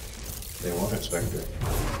 They won't expect it.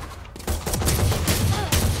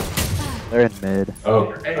 They're in mid.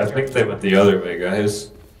 Oh, I think they went the other way,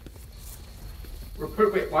 guys.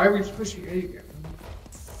 Wait, why are we pushing A again?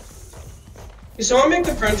 Can someone make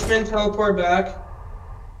the Frenchman teleport back?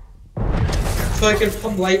 So I can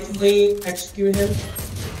politely execute him?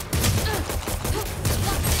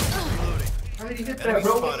 How did he hit that,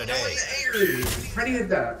 bro? How did he hit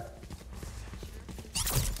that?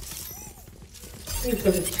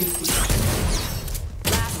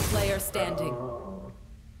 Last player standing.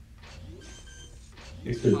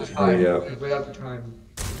 You should hurry up. Without the time.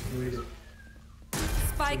 Read it.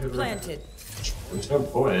 Spike planted. There's no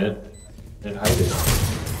point in hiding.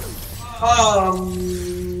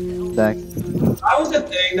 Dang. That was the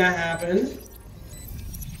thing that happened.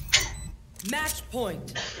 Match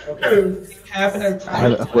point. Happened.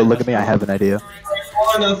 Well, look at me. I have an idea.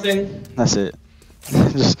 All or nothing. That's it.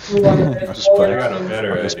 just All just play. I got a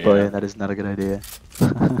better Just idea. play. That is not a good idea.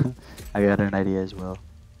 I got an idea as well.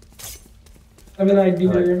 I have an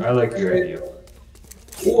idea. I like your idea.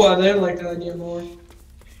 Ooh, I didn't like that idea more.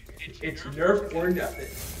 It's nerf or nothing.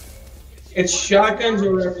 It's shotguns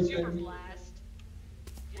or everything.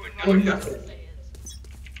 Or nothing.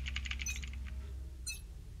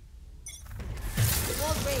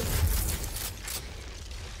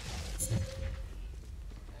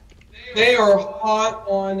 They are hot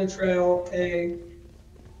on the trail A.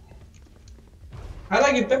 How'd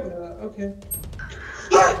I get picked with that? Okay.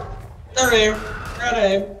 They're A. They're at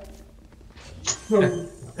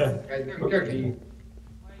A.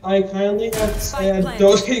 I kindly have to say I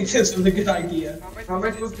don't think this is a good idea. How am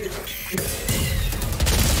I supposed to?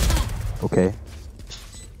 Okay.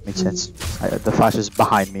 Makes sense. The flash is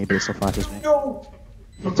behind me, but it still flashes me. No!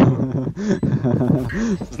 There's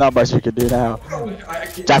not much you can do now.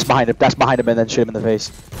 Dash behind him, and then shoot him in the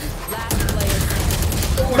face. Last player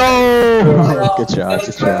standing. No! Good try,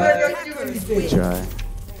 good try. Good try.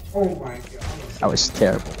 Oh my god. I was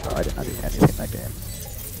terrible, bro. I did not do anything that game.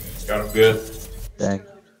 Got him good. Dang.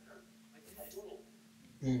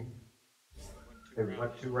 Okay, we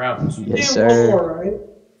went 2 rounds. Yes, Damn, sir. more, right?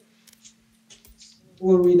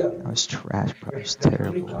 What are we done? That was trash, bro. It was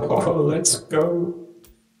terrible. Oh, let's go.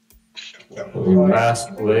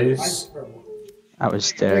 Last place. That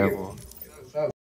was terrible.